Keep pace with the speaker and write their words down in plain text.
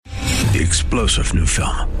The explosive new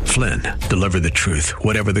film, Flynn, deliver the truth,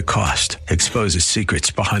 whatever the cost, exposes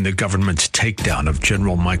secrets behind the government's takedown of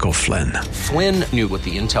General Michael Flynn. Flynn knew what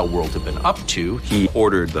the intel world had been up to. He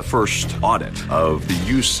ordered the first audit of the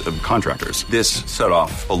use of contractors. This set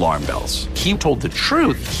off alarm bells. He told the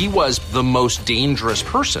truth. He was the most dangerous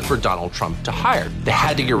person for Donald Trump to hire. They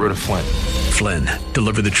had to get rid of Flynn. Flynn,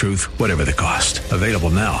 deliver the truth, whatever the cost. Available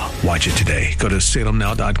now. Watch it today. Go to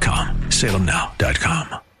salemnow.com.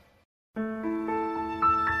 salemnow.com.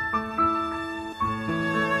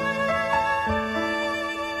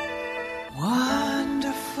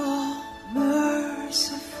 Wonderful,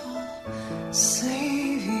 merciful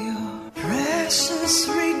Savior, precious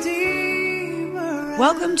Redeemer.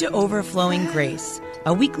 Welcome to Overflowing Grace,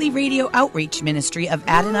 a weekly radio outreach ministry of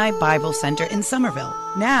Adonai Bible Center in Somerville.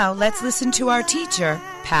 Now, let's listen to our teacher,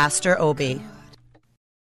 Pastor Obi.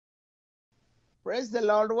 Praise the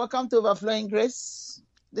Lord. Welcome to Overflowing Grace.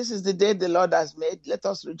 This is the day the Lord has made. Let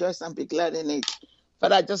us rejoice and be glad in it.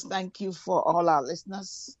 Father, I just thank you for all our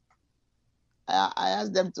listeners. I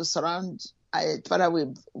ask them to surround. Father, we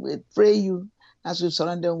pray you as we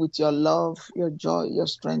surround them with your love, your joy, your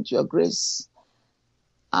strength, your grace,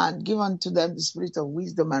 and give unto them the spirit of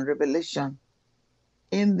wisdom and revelation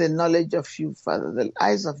in the knowledge of you, Father, the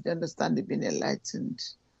eyes of the understanding being enlightened,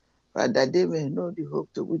 Father, that they may know the hope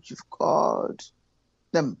to which you've called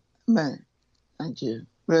them. Amen. Thank you.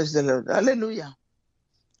 Praise the Lord. Hallelujah.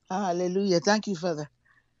 Hallelujah. Thank you, Father.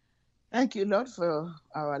 Thank you, Lord, for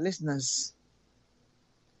our listeners.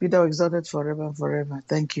 Be thou exalted forever and forever.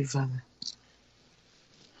 Thank you, Father.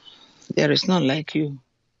 There is none like you.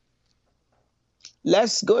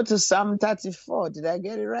 Let's go to Psalm 34. Did I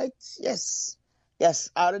get it right? Yes. Yes,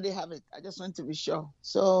 I already have it. I just want to be sure.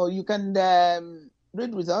 So you can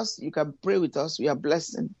read with us. You can pray with us. We are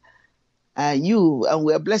blessing you, and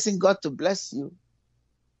we are blessing God to bless you.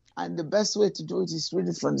 And the best way to do it is read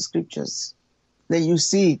it from the scriptures. Then you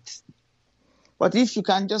see it. But if you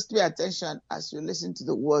can just pay attention as you listen to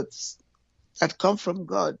the words that come from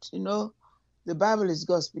God, you know, the Bible is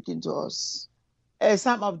God speaking to us. A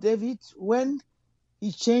Psalm of David, when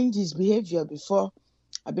he changed his behavior before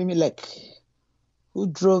Abimelech, who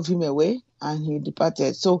drove him away, and he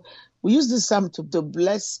departed. So we use this psalm to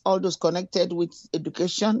bless all those connected with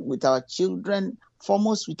education, with our children,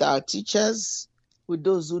 foremost with our teachers, with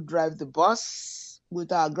those who drive the bus,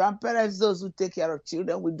 with our grandparents, those who take care of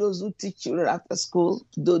children, with those who teach children after school,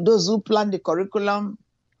 those who plan the curriculum,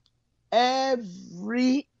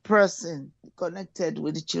 every person connected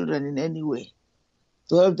with the children in any way,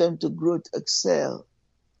 to help them to grow, to excel,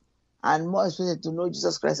 and more especially to know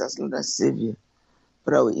Jesus Christ as Lord and Savior.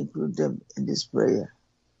 But I will include them in this prayer.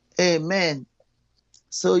 Amen.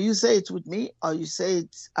 So you say it with me, or you say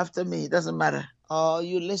it after me, it doesn't matter. Or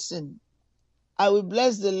you listen. I will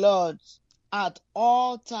bless the Lord at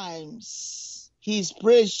all times. His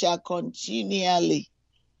praise shall continually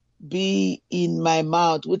be in my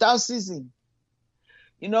mouth without ceasing.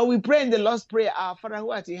 You know, we pray in the Lord's Prayer, our Father who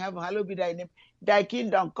art in heaven, hallowed be thy name. Thy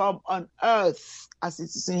kingdom come on earth as it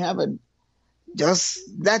is in heaven.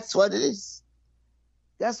 That's what it is.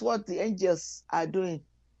 That's what the angels are doing.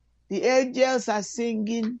 The angels are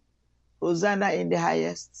singing Hosanna in the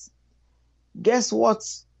highest. Guess what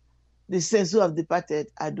the saints who have departed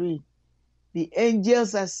are doing? The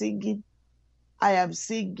angels are singing, I am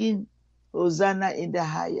singing Hosanna in the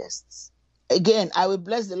highest. Again, I will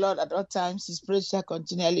bless the Lord at all times. His praise shall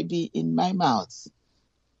continually be in my mouth.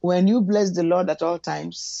 When you bless the Lord at all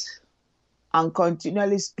times and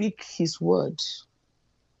continually speak his word,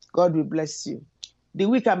 God will bless you. The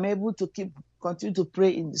week I'm able to continue to pray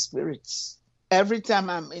in the spirit. Every time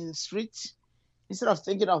I'm in the street, instead of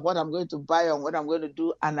thinking of what I'm going to buy or what I'm going to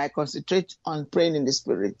do, and I concentrate on praying in the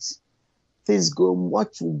spirit, things go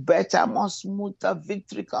much better, more smoother,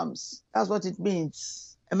 victory comes. That's what it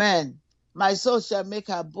means. Amen. My soul shall make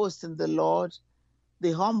her boast in the Lord.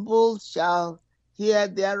 The humble shall hear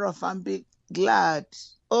thereof and be glad.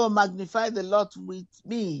 Oh, magnify the Lord with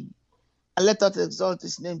me, and let us exalt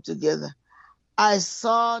his name together. I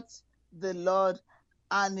sought the Lord,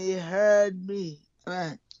 and he heard me.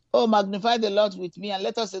 Amen. Oh, magnify the Lord with me, and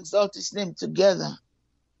let us exalt his name together.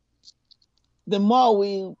 The more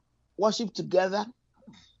we worship together,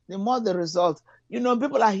 the more the result. You know,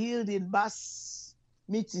 people are healed in mass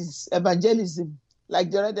meetings, evangelism. Like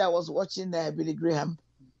the other day I was watching Billy Graham.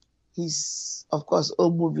 His, of course,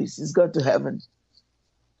 old movies. He's gone to heaven.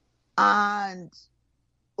 And,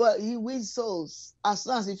 well, he wins souls. As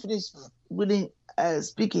soon as he finished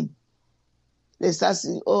speaking, they start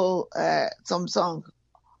singing, some song.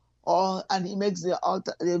 And he makes the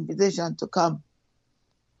invitation to come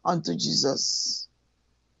unto Jesus.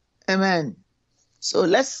 Amen. So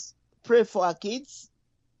let's pray for our kids.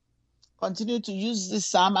 Continue to use this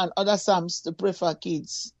psalm and other psalms to pray for our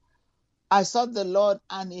kids. I sought the Lord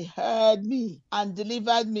and he heard me and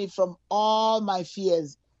delivered me from all my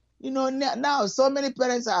fears. Now so many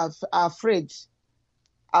parents are afraid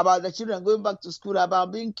about the children going back to school,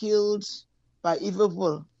 about being killed by evil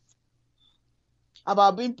people,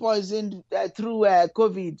 about being poisoned through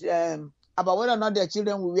COVID, about whether or not their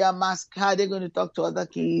children will wear masks, how they're going to talk to other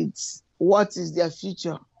kids, what is their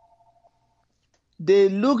future. They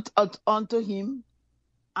looked unto him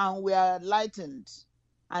and were lightened,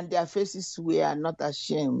 and their faces were not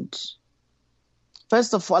ashamed.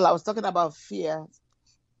 First of all, I was talking about fear.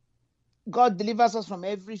 God delivers us from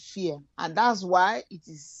every fear, and that's why it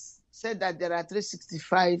is said that there are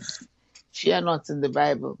 365 fear nots in the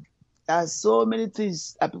Bible. There are so many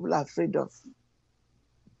things that people are afraid of.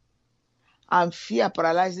 And fear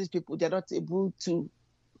paralyzes people. They're not able to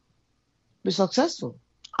be successful.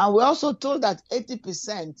 And we're also told that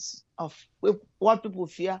 80% of what people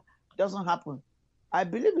fear doesn't happen. I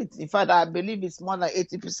believe it. In fact, I believe it's more than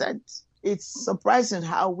 80%. It's surprising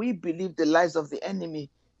how we believe the lies of the enemy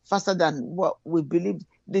faster than what we believe.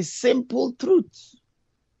 The simple truth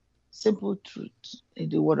in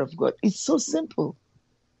the Word of God. It's so simple.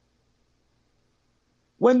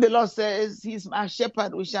 When the Lord says, he's my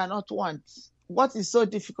shepherd, we shall not want. What is so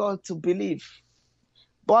difficult to believe?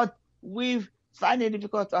 But we find it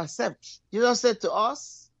difficult to accept. Jesus said to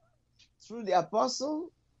us, through the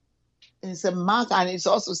apostle, in St. Mark, and it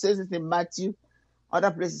also says it in Matthew,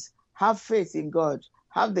 other places, have faith in God.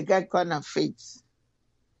 Have the God kind of faith.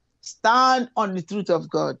 Stand on the truth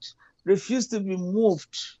of God. Refuse to be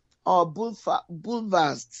moved or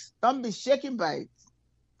bulversed. Don't be shaken by it.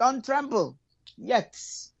 Don't tremble. Yet,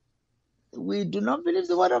 we do not believe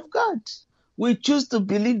the word of God. We choose to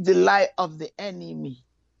believe the lie of the enemy.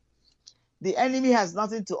 The enemy has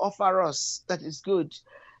nothing to offer us that is good.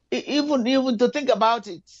 Even to think about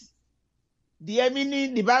it. The enemy,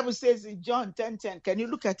 the Bible says in John 10:10. Can you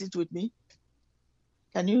look at it with me?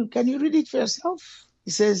 Can you read it for yourself?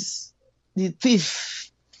 It says, the thief.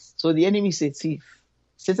 So the enemy is a thief.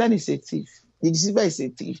 Satan is a thief. The deceiver is a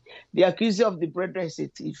thief. The accuser of the brethren is a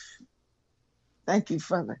thief. Thank you,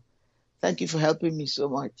 Father. Thank you for helping me so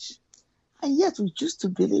much. And yet we choose to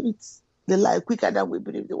believe it, the lie, quicker than we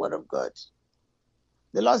believe the word of God.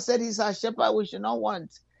 The Lord said he's our shepherd, we should not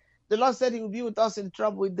want. The Lord said he will be with us in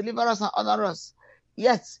trouble, he will deliver us and honor us.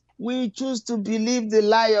 Yet we choose to believe the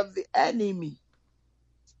lie of the enemy.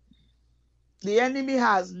 The enemy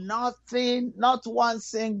has nothing, not one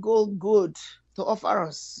single good to offer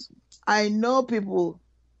us. I know people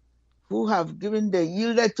who have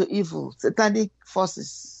yielded to evil, satanic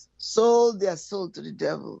forces, sold their soul to the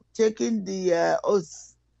devil, taking the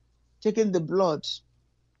oath, taking the blood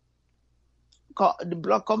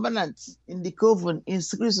covenant in the coven, in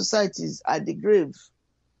secret societies at the grave,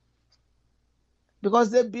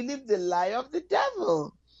 because they believe the lie of the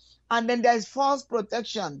devil. And then there's false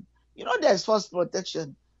protection. There's false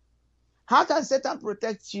protection. How can Satan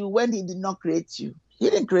protect you when he did not create you? He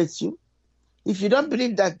didn't create you. If you don't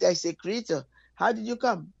believe that there's a creator, how did you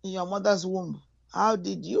come in your mother's womb? How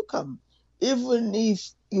did you come? Even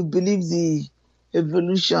if you believe the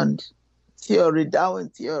evolution theory, Darwin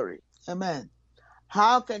theory, amen.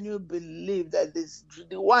 How can you believe that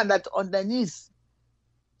the one that underneath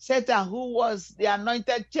Satan, who was the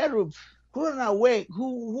anointed cherub, who ran away,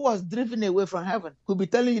 who was driven away from heaven, could be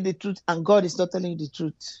telling you the truth and God is not telling you the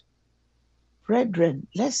truth? Brethren,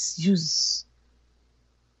 let's use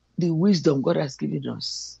the wisdom God has given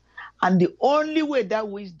us. And the only way that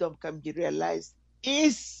wisdom can be realized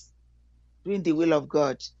is doing the will of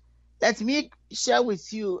God. Let me share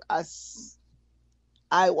with you, as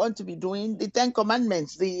I want to be doing, the 10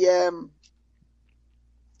 Commandments,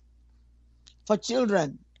 for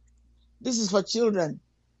children. This is for children.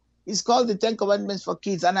 It's called the 10 Commandments for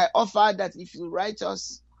kids. And I offer that if you write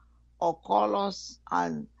us or call us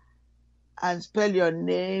and spell your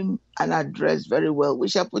name and address very well, we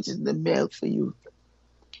shall put it in the mail for you,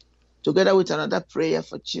 together with another prayer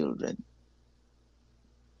for children.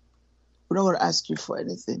 We don't want to ask you for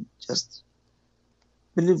anything. Just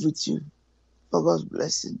believe with you for God's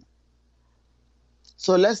blessing.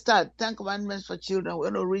 So let's start. 10 Commandments for children.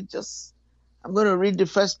 We're going to read I'm going to read the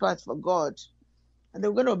first part for God. And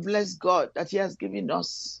then we're going to bless God that he has given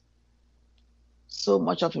us so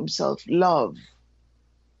much of himself. Love.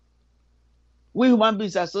 We human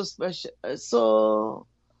beings are so special, so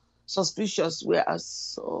suspicious. We are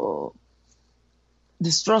so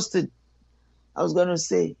distrusted, I was going to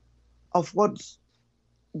say, of what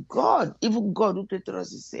God, even God who created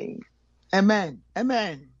us, is saying. Amen.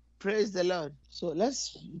 Amen. Praise the Lord. So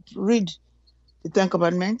let's read the Ten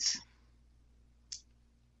Commandments.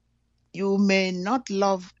 You may not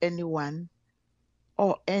love anyone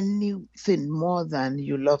or anything more than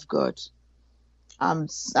you love God. I'm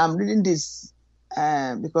reading this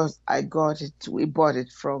because I got it. We bought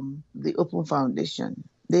it from the Open Foundation.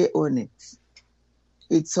 They own it.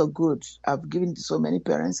 It's so good. I've given it to so many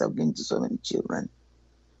parents. I've given it to so many children.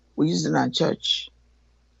 We use it in our church.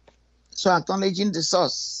 So acknowledging the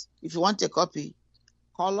source. If you want a copy,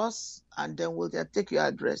 call us and then we'll take your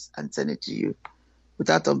address and send it to you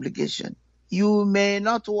without obligation. You may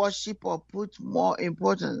not worship or put more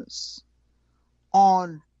importance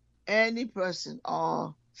on any person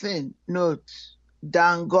or thing, note,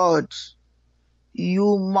 than God.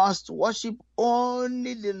 You must worship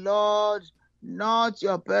only the Lord, not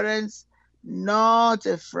your parents, not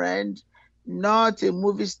a friend, not a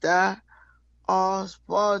movie star or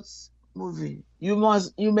sports movie. You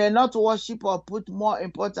may not worship or put more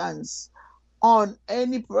importance on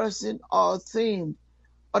any person or thing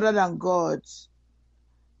other than God.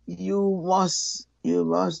 You must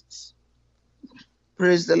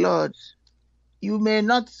praise the Lord. You may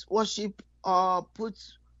not worship or put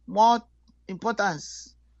more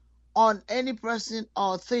importance on any person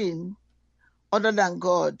or thing other than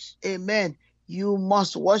God. Amen. You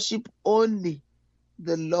must worship only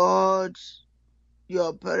the Lord,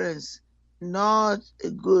 your parents, not a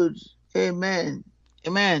good. Amen.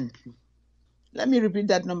 Amen. Let me repeat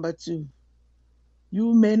that number 2.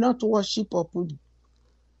 You may not worship or put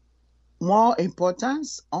more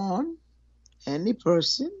importance on any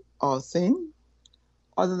person or thing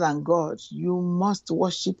other than God. You must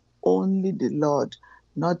worship only the Lord,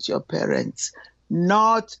 not your parents.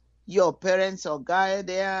 Not your parents or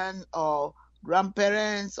guardian or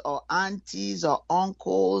grandparents or aunties or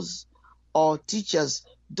uncles or teachers,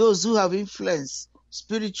 those who have influence,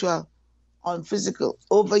 spiritual or physical,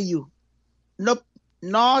 over you. Nope,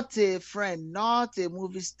 not a friend, not a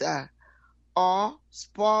movie star or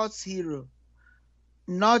sports hero,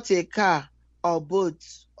 not a car or boat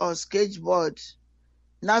or skateboard,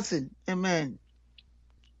 nothing. Amen.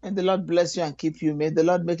 And the Lord bless you and keep you. May the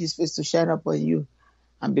Lord make his face to shine upon you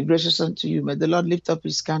and be gracious unto you. May the Lord lift up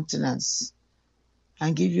his countenance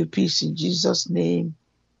and give you peace in Jesus' name.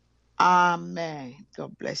 Amen.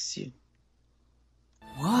 God bless you.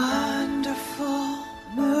 Wonderful,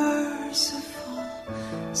 merciful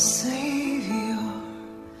Savior,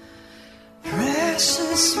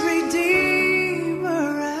 precious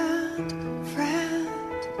Redeemer and friend.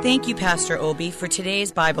 Thank you, Pastor Obi, for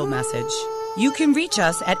today's Bible message. You can reach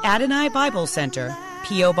us at Adonai Bible Center,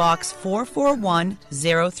 P.O. Box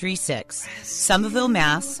 441036, Somerville,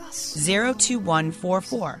 Mass.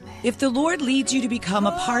 02144. If the Lord leads you to become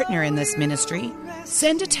a partner in this ministry,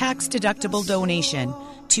 send a tax-deductible donation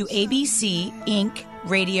to ABC Inc.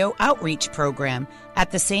 Radio Outreach Program at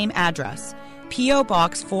the same address, P.O.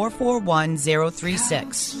 Box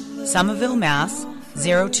 441036, Somerville, Mass.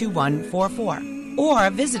 02144. Or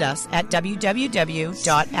visit us at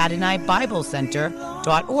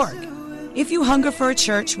www.AdonaiBibleCenter.org. If you hunger for a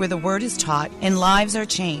church where the Word is taught and lives are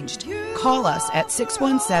changed, call us at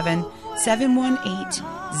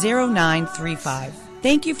 617-718-0935.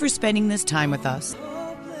 Thank you for spending this time with us.